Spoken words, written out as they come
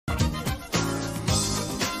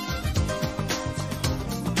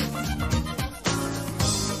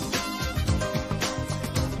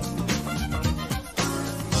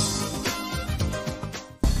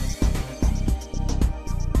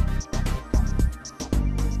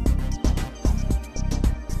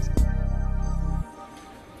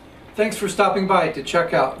Thanks for stopping by to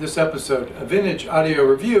check out this episode of Vintage Audio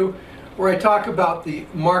Review, where I talk about the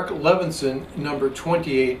Mark Levinson number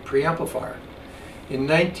 28 preamplifier. In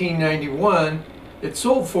 1991, it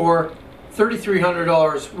sold for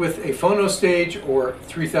 $3,300 with a phono stage or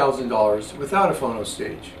 $3,000 without a phono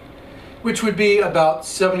stage, which would be about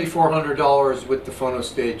 $7,400 with the phono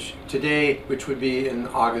stage today, which would be in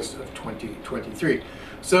August of 2023.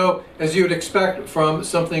 So, as you would expect from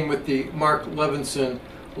something with the Mark Levinson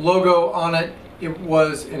logo on it, it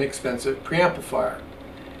was an expensive preamplifier.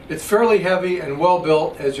 It's fairly heavy and well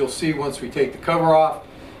built, as you'll see once we take the cover off,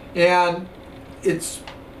 and it's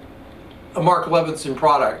a Mark Levinson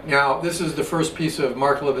product. Now, this is the first piece of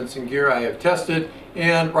Mark Levinson gear I have tested,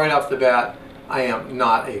 and right off the bat, I am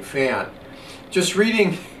not a fan. Just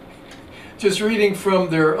reading from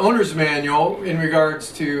their owner's manual in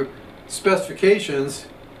regards to specifications,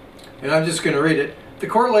 and I'm just going to read it. The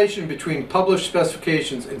correlation between published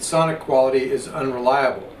specifications and sonic quality is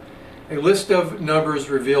unreliable. A list of numbers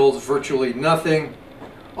reveals virtually nothing.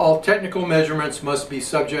 All technical measurements must be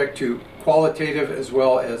subject to qualitative as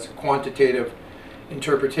well as quantitative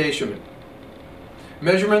interpretation.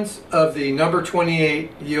 Measurements of the number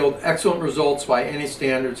 28 yield excellent results by any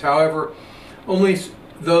standards. However, only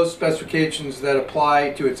those specifications that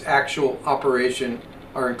apply to its actual operation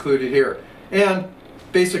are included here. And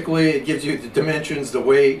basically, it gives you the dimensions, the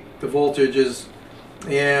weight, the voltages,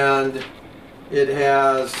 and it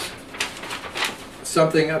has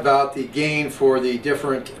something about the gain for the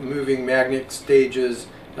different moving magnet stages,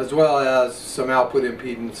 as well as some output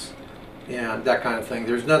impedance and that kind of thing.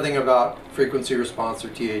 There's nothing about frequency response or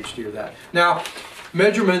THD or that. Now,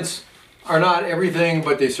 measurements are not everything,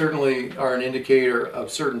 but they certainly are an indicator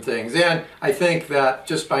of certain things. And I think that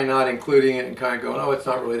just by not including it and kind of going, oh, it's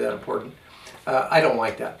not really that important, I don't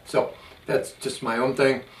like that. So that's just my own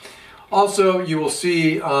thing. Also, you will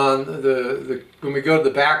see on when we go to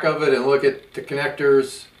the back of it and look at the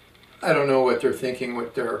connectors, I don't know what they're thinking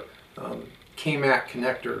with their KMAC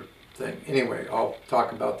connector thing. Anyway, I'll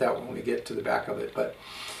talk about that when we get to the back of it. But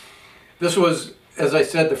this was, as I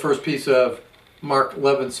said, the first piece of Mark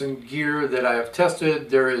Levinson gear that I have tested.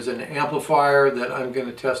 There is an amplifier that I'm going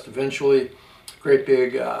to test eventually. Great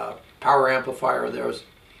big power amplifier of theirs.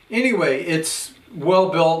 Anyway, it's well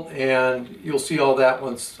built, and you'll see all that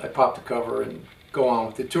once I pop the cover and go on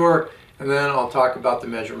with the tour, and then I'll talk about the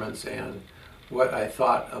measurements and what I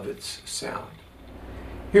thought of its sound.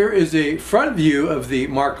 Here is a front view of the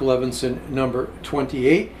Mark Levinson number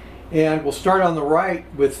 28, and we'll start on the right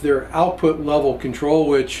with their output level control,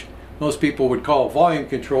 which most people would call volume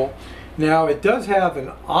control. Now, it does have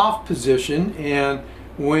an off position, and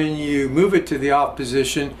when you move it to the off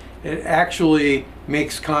position, it actually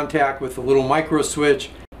makes contact with a little micro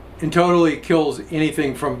switch and totally kills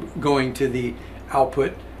anything from going to the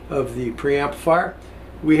output of the preamplifier.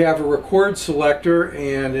 We have a record selector,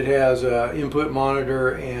 and it has an input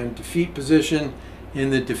monitor and defeat position.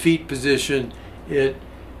 In the defeat position, it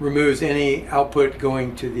removes any output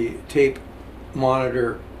going to the tape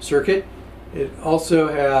monitor circuit. It also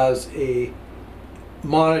has a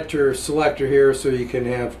monitor selector here, so you can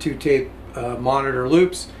have two tape monitor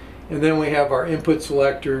loops. And then we have our input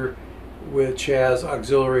selector, which has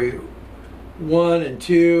auxiliary 1 and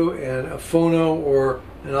 2, and a phono or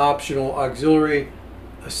an optional auxiliary,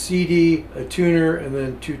 a CD, a tuner, and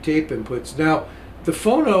then two tape inputs. Now, the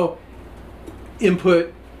phono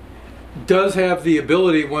input does have the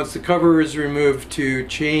ability, once the cover is removed, to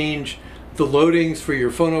change the loadings for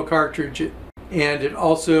your phono cartridge, and it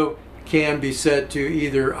also can be set to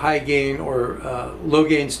either high gain or low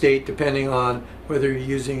gain state, depending on whether you're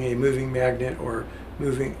using a moving magnet or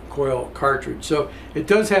moving coil cartridge. So it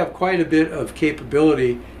does have quite a bit of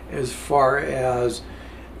capability as far as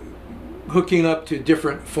hooking up to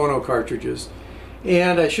different phono cartridges.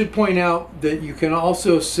 And I should point out that you can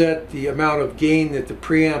also set the amount of gain that the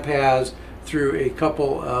preamp has through a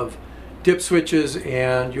couple of dip switches,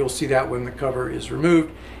 and you'll see that when the cover is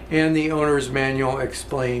removed. And the owner's manual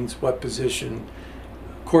explains what position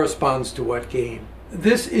corresponds to what gain.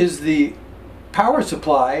 This is the power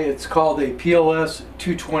supply. It's called a PLS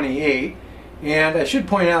 228, and I should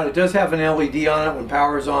point out it does have an LED on it when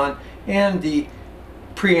power is on, and the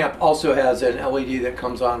preamp also has an LED that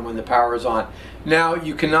comes on when the power is on. Now,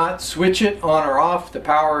 you cannot switch it on or off. The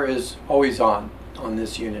power is always on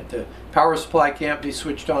this unit. The power supply can't be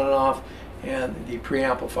switched on and off, and the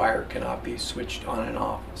preamplifier cannot be switched on and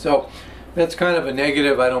off. So that's kind of a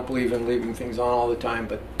negative. I don't believe in leaving things on all the time,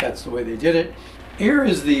 but that's the way they did it. Here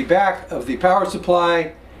is the back of the power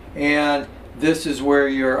supply, and this is where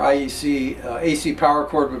your IEC AC power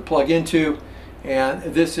cord would plug into, and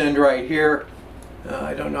this end right here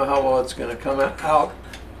I don't know how well it's going to come out.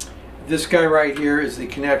 This guy right here is the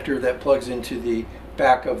connector that plugs into the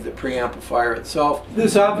back of the preamplifier itself.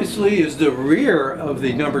 This obviously is the rear of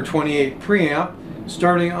the number 28 preamp.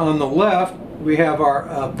 Starting on the left, we have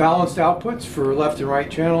our balanced outputs for left and right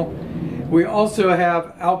channel. We also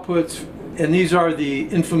have outputs, and these are the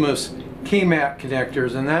infamous CAMAC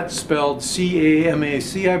connectors, and that's spelled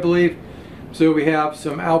C-A-M-A-C, I believe. So we have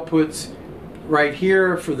some outputs right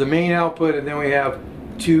here for the main output, and then we have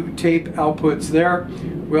 2 tape outputs there.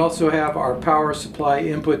 We also have our power supply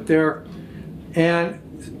input there, and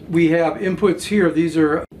we have inputs here. These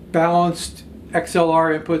are balanced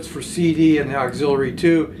XLR inputs for CD and the auxiliary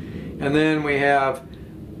 2, and then we have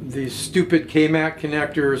the stupid KMAC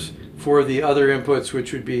connectors for the other inputs,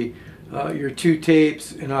 which would be your 2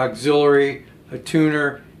 tapes, an auxiliary, a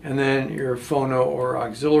tuner, and then your phono or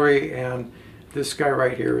auxiliary, and this guy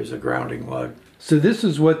right here is a grounding lug. So this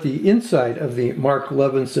is what the inside of the Mark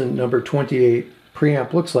Levinson number 28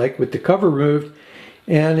 preamp looks like with the cover removed,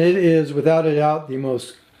 and it is without a doubt the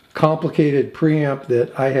most complicated preamp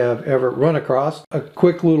that I have ever run across. A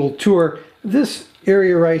quick little tour. This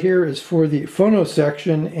area right here is for the phono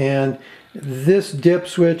section, and this dip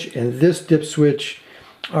switch and this dip switch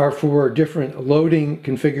are for different loading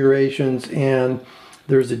configurations, and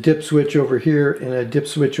there's a dip switch over here and a dip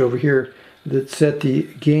switch over here that set the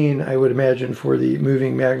gain, I would imagine, for the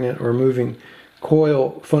moving magnet or moving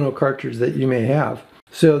coil phono cartridge that you may have.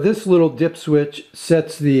 So this little dip switch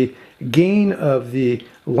sets the gain of the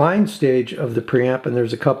line stage of the preamp, and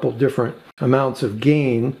there's a couple different amounts of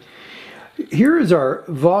gain. Here is our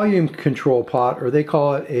volume control pot, or they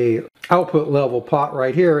call it a output level pot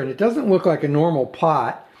right here, and it doesn't look like a normal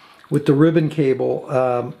pot with the ribbon cable.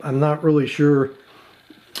 I'm not really sure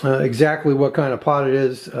exactly what kind of pot it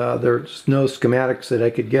is. There's no schematics that I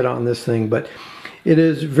could get on this thing, but it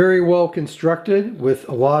is very well constructed with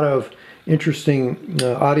a lot of interesting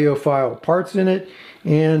audiophile parts in it,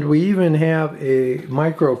 and we even have a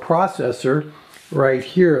microprocessor right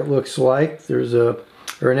here. It looks like there's an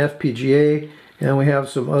FPGA, and we have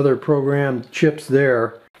some other programmed chips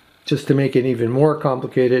there just to make it even more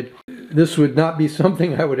complicated. This would not be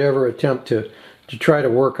something I would ever attempt to try to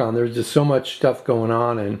work on. There's just so much stuff going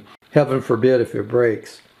on, and heaven forbid if it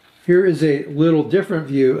breaks. Here is a little different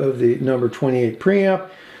view of the number 28 preamp.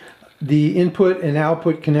 The input and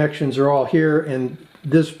output connections are all here, and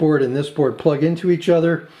this board and this board plug into each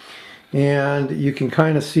other, and you can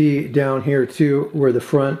kind of see down here too where the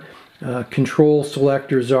front control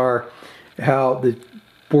selectors are, how the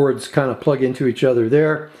boards kind of plug into each other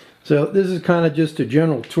there. So this is kind of just a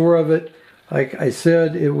general tour of it. Like I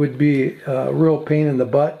said, it would be a real pain in the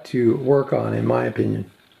butt to work on, in my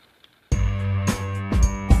opinion.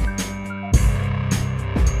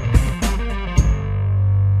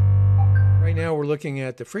 Right now we're looking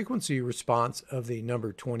at the frequency response of the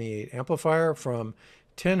number 28 amplifier from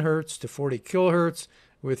 10 Hertz to 40 kilohertz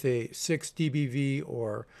with a 6 dBV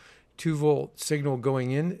or 2-volt signal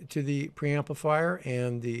going into the preamplifier,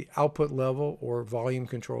 and the output level or volume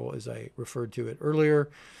control, as I referred to it earlier,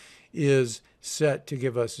 is set to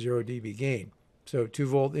give us 0 dB gain. So 2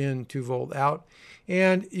 volt in, 2 volt out,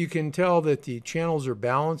 and you can tell that the channels are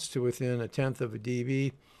balanced to within 1/10 of a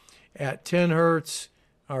dB. At 10 Hertz,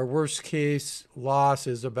 our worst case loss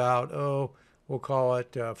is about, we'll call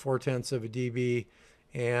it 4/10 of a dB.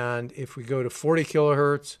 And if we go to 40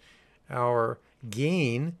 kilohertz, our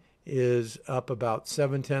gain is up about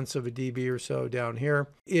 7/10 of a dB or so down here.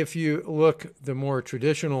 If you look the more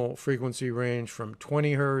traditional frequency range from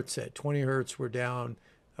 20 Hertz, at 20 Hertz we're down,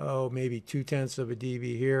 maybe 2/10 of a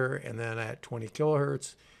dB here, and then at 20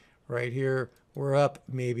 kilohertz right here we're up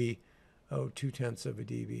maybe 2/10 of a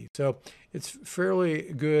dB. So it's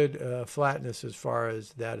fairly good flatness as far as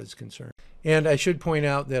that is concerned. And I should point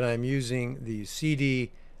out that I'm using the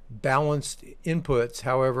CD balanced inputs.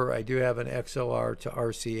 However, I do have an XLR to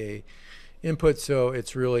RCA input, so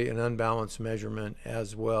it's really an unbalanced measurement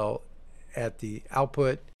as well at the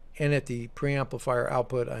output. And at the preamplifier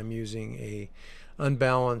output, I'm using a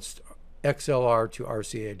unbalanced XLR to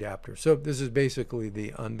RCA adapter. So this is basically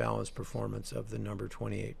the unbalanced performance of the number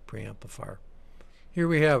 28 preamplifier. Here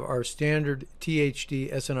we have our standard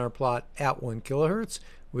THD SNR plot at 1 kilohertz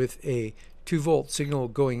with a 2-volt signal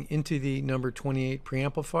going into the number 28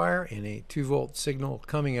 preamplifier and a 2-volt signal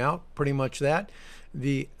coming out, pretty much that.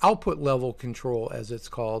 The output level control, as it's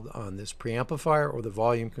called on this preamplifier, or the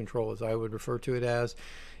volume control as I would refer to it as,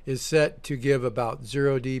 is set to give about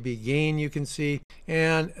 0 dB gain, you can see,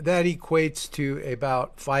 and that equates to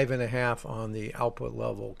about 5.5 on the output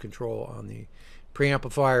level control on the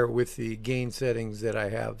preamplifier with the gain settings that I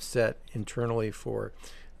have set internally for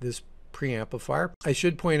this preamplifier. I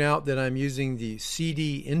should point out that I'm using the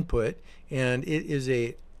CD input, and it is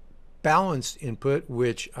a balanced input,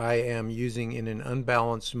 which I am using in an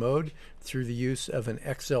unbalanced mode through the use of an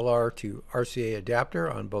XLR to RCA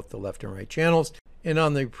adapter on both the left and right channels. And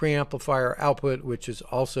on the preamplifier output, which is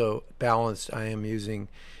also balanced, I am using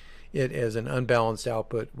it as an unbalanced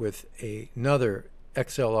output with another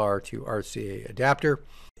XLR to RCA adapter.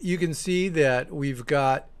 You can see that we've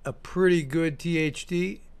got a pretty good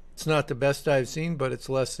THD. It's not the best I've seen, but it's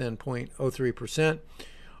less than 0.03%.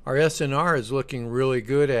 Our SNR is looking really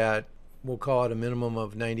good at, we'll call it a minimum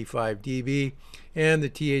of 95 dB, and the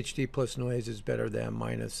THD plus noise is better than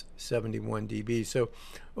minus 71 dB. So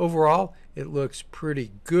overall, it looks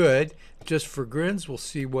pretty good. Just for grins, we'll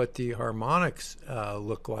see what the harmonics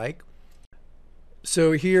look like.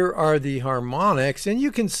 So here are the harmonics, and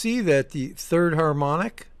you can see that the third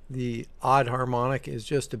harmonic, the odd harmonic, is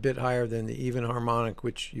just a bit higher than the even harmonic,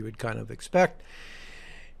 which you would kind of expect,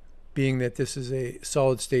 being that this is a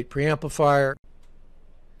solid-state preamplifier.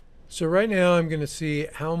 So right now I'm going to see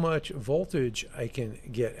how much voltage I can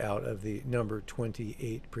get out of the number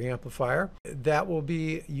 28 preamplifier. That will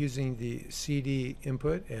be using the CD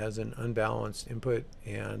input as an unbalanced input,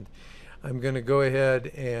 and I'm going to go ahead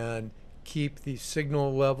and keep the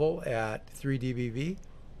signal level at 3 dBV,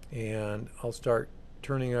 and I'll start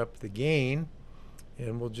turning up the gain,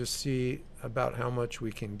 and we'll just see about how much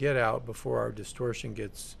we can get out before our distortion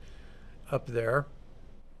gets up there.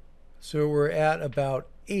 So we're at about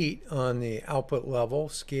 8 on the output level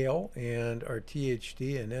scale, and our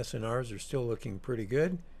THD and SNRs are still looking pretty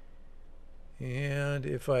good. And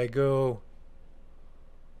if I go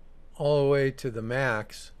all the way to the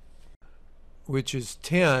max, which is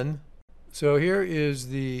 10, so here is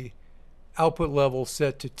the output level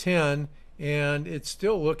set to 10, and it's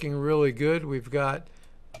still looking really good. We've got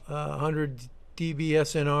 100 dB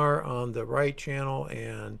SNR on the right channel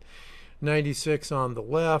and 96 on the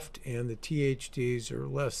left, and the THDs are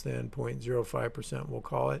less than 0.05%, we'll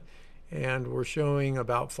call it, and we're showing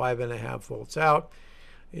about 5.5 volts out.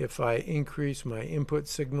 If I increase my input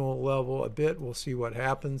signal level a bit, we'll see what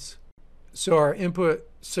happens. So our input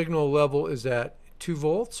signal level is at 2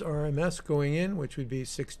 volts RMS going in, which would be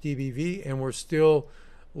 6 dBV, and we're still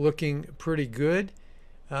looking pretty good.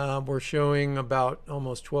 We're showing about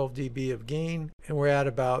almost 12 dB of gain, and we're at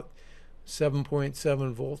about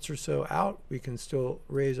 7.7 volts or so out. We can still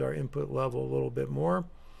raise our input level a little bit more,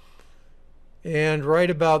 and right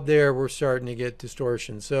about there we're starting to get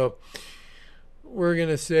distortion. So we're going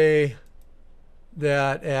to say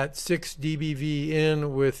that at 6 dBV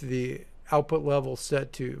in with the output level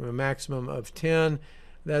set to a maximum of 10,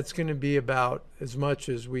 that's going to be about as much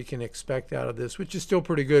as we can expect out of this, which is still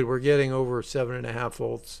pretty good. We're getting over 7.5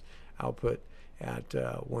 volts output at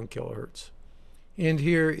 1 kilohertz. And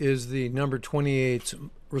here is the number 28's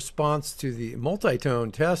response to the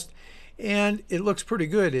multi-tone test, and it looks pretty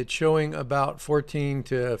good. It's showing about 14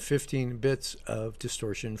 to 15 bits of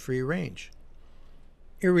distortion-free range.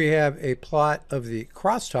 Here we have a plot of the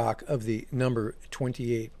crosstalk of the number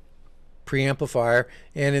 28 preamplifier,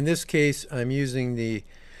 and in this case I'm using the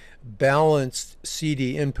balanced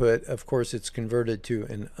CD input. Of course, it's converted to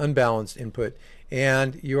an unbalanced input,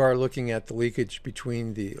 and you are looking at the leakage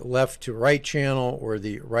between the left to right channel or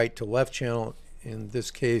the right to left channel. In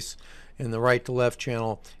this case, in the right to left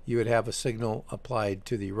channel, you would have a signal applied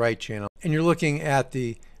to the right channel, and you're looking at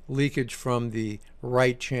the leakage from the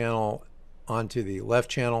right channel onto the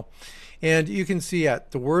left channel. And you can see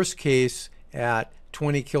at the worst case at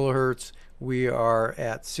 20 kilohertz we are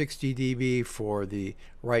at 60 dB for the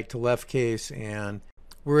right to left case, and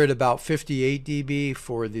we're at about 58 dB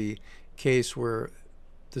for the case where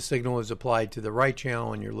the signal is applied to the right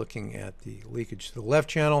channel and you're looking at the leakage to the left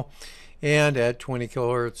channel, and at 20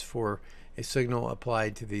 kilohertz for a signal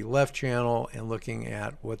applied to the left channel and looking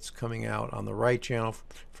at what's coming out on the right channel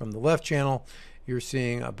from the left channel, you're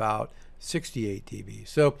seeing about 68 dB.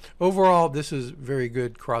 So overall, this is very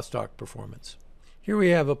good crosstalk performance. Here we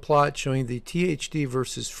have a plot showing the THD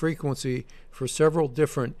versus frequency for several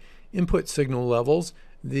different input signal levels.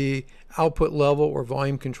 The output level or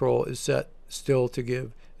volume control is set still to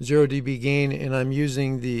give 0 dB gain, and I'm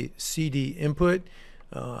using the CD input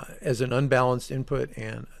as an unbalanced input,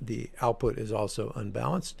 and the output is also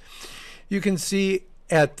unbalanced. You can see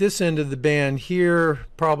at this end of the band here,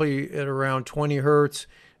 probably at around 20 hertz,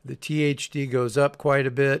 the THD goes up quite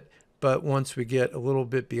a bit, but once we get a little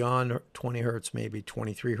bit beyond 20 hertz, maybe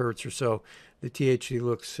 23 hertz or so, the THD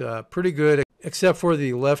looks pretty good, except for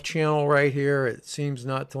the left channel right here. It seems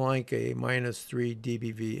not to like a minus 3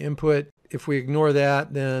 dBV input. If we ignore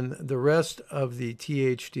that, then the rest of the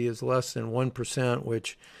THD is less than 1%,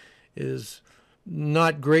 which is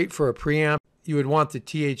not great for a preamp. You would want the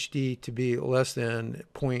THD to be less than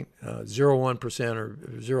 0.01% or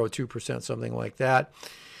 0.02%, something like that.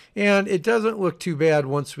 And it doesn't look too bad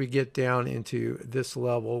once we get down into this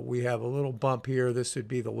level. We have a little bump here. This would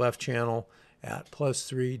be the left channel at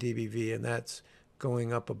 +3 dBV, and that's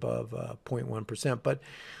going up above 0.1%. But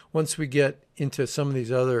once we get into some of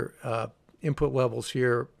these other input levels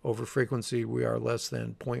here over frequency, we are less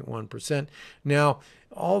than 0.1%. Now,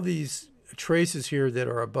 all these traces here that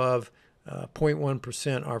are above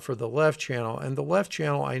 0.1% are for the left channel, and the left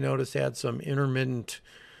channel I noticed had some intermittent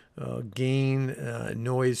gain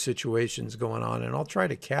noise situations going on, and I'll try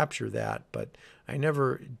to capture that, but I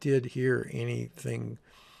never did hear anything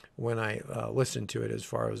when I listened to it as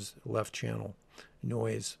far as left channel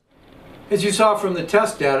noise. As you saw from the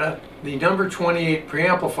test data, the number 28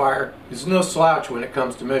 preamplifier is no slouch when it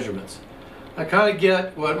comes to measurements. I kind of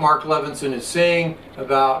get what Mark Levinson is saying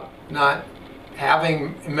about not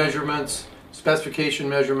having measurements, specification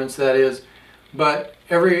measurements that is, but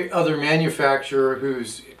every other manufacturer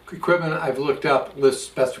whose equipment I've looked up lists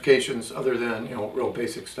specifications other than, real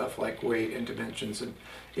basic stuff like weight and dimensions and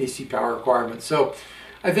AC power requirements. So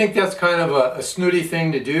I think that's kind of a snooty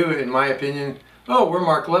thing to do, in my opinion. Oh, we're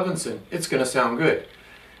Mark Levinson, it's going to sound good.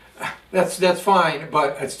 That's fine,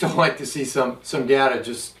 but I'd still like to see some data,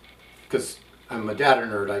 just because I'm a data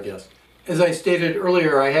nerd, I guess. As I stated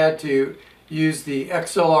earlier, I had to use the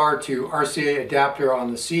XLR to RCA adapter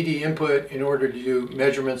on the CD input in order to do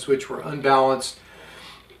measurements which were unbalanced.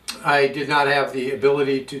 I did not have the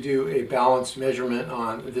ability to do a balanced measurement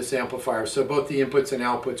on this amplifier, so both the inputs and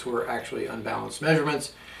outputs were actually unbalanced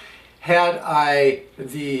measurements. Had I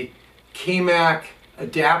the KMAC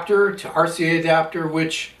adapter to RCA adapter,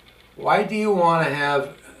 which, why do you want to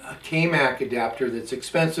have a KMAC adapter that's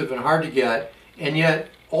expensive and hard to get, and yet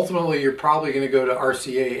ultimately you're probably going to go to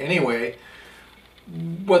RCA anyway?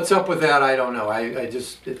 What's up with that? I don't know.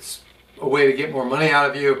 It's a way to get more money out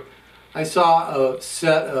of you. I saw a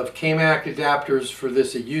set of KMAC adapters for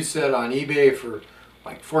this, a U set on eBay for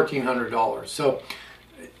like $1,400. So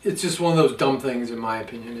it's just one of those dumb things, in my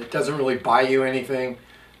opinion. It doesn't really buy you anything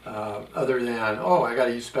other than, oh, I got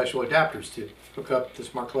to use special adapters to hook up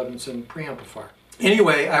this Mark Levinson preamplifier.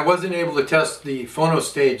 Anyway, I wasn't able to test the phono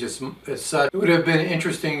stage as such. It would have been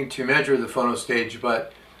interesting to measure the phono stage,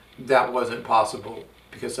 but that wasn't possible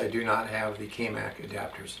because I do not have the KMAC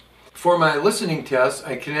adapters. For my listening test,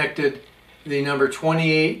 I connected the number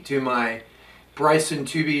 28 to my Bryson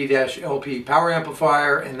 2B-LP power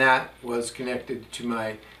amplifier, and that was connected to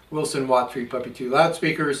my Wilson Watt 3 Puppy 2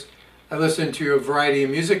 loudspeakers. I listened to a variety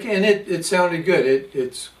of music, and it sounded good.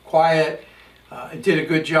 It's quiet. It did a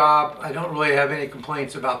good job. I don't really have any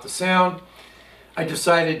complaints about the sound. I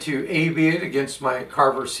decided to A/B it against my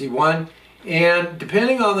Carver C1, and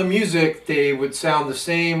depending on the music, they would sound the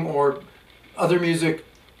same, or other music,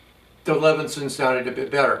 the Levinson sounded a bit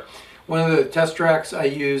better. One of the test tracks I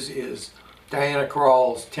use is Diana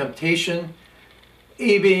Krall's Temptation.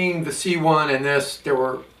 A/Bing the C1 and this, they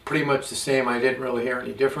were pretty much the same. I didn't really hear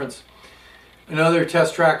any difference. Another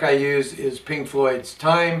test track I use is Pink Floyd's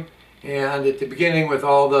Time, and at the beginning, with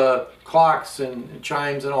all the clocks and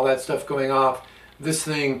chimes and all that stuff going off, this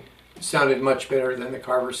thing sounded much better than the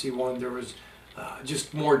Carver C1. There was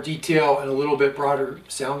just more detail and a little bit broader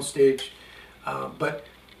sound stage, but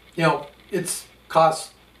it's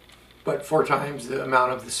cost but 4 times the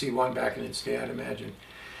amount of the C1 back in its day, I'd imagine.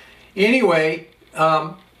 Anyway,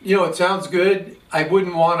 it sounds good. I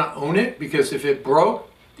wouldn't want to own it, because if it broke,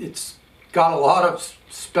 it's got a lot of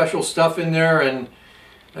special stuff in there, and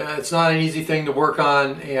it's not an easy thing to work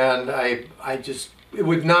on, and it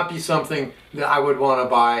would not be something that I would want to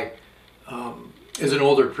buy as an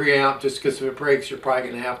older preamp, just because if it breaks, you're probably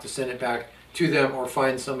going to have to send it back to them or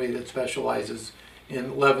find somebody that specializes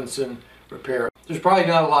in Levinson repair. There's probably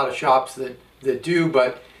not a lot of shops that do,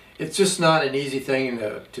 but it's just not an easy thing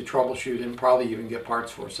to troubleshoot and probably even get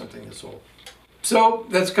parts for, something this old. So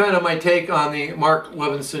that's kind of my take on the Mark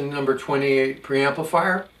Levinson number 28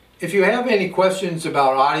 preamplifier. If you have any questions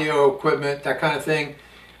about audio equipment, that kind of thing,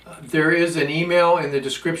 there is an email in the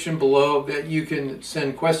description below that you can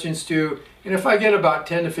send questions to. And if I get about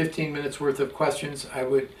 10 to 15 minutes worth of questions, I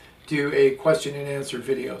would do a question and answer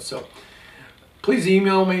video. So please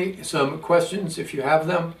email me some questions if you have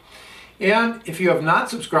them. And if you have not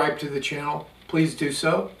subscribed to the channel, please do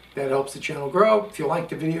so. That helps the channel grow. If you like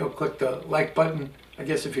the video, click the like button. I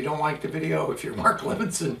guess if you don't like the video, if you're Mark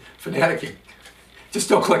Levinson fanatic, just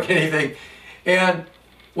don't click anything. And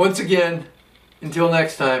once again, until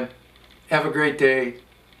next time, have a great day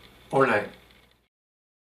or night.